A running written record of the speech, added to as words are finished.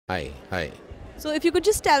Hi, hi. So if you could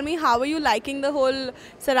just tell me, how are you liking the whole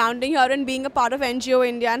surrounding here and being a part of NGO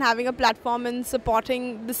India and having a platform and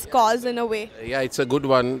supporting this cause in a way? Yeah, it's a good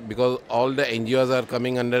one because all the NGOs are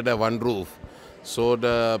coming under the one roof. So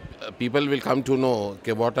the people will come to know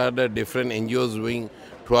okay, what are the different NGOs doing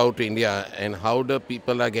throughout India and how the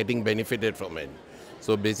people are getting benefited from it.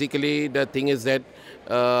 So basically, the thing is that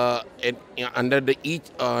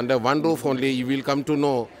under one roof only, you will come to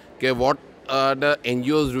know okay, what are the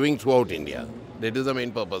NGOs doing throughout India. That is the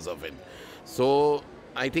main purpose of it. So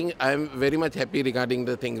I think I am very much happy regarding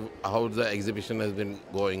the thing how the exhibition has been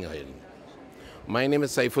going ahead. My name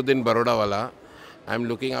is Saifuddin Barodawala. I'm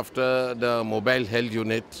looking after the mobile health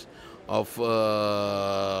unit of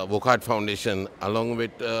Wockhardt Foundation along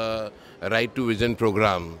with Right to Vision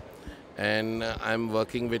program. And I'm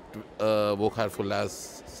working with Wockhardt for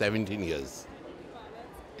last 17 years.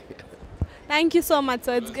 Thank you so much,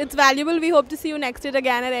 sir. It's valuable. We hope to see you next year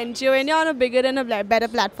again at NGO India on a bigger and a better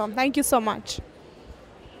platform. Thank you so much.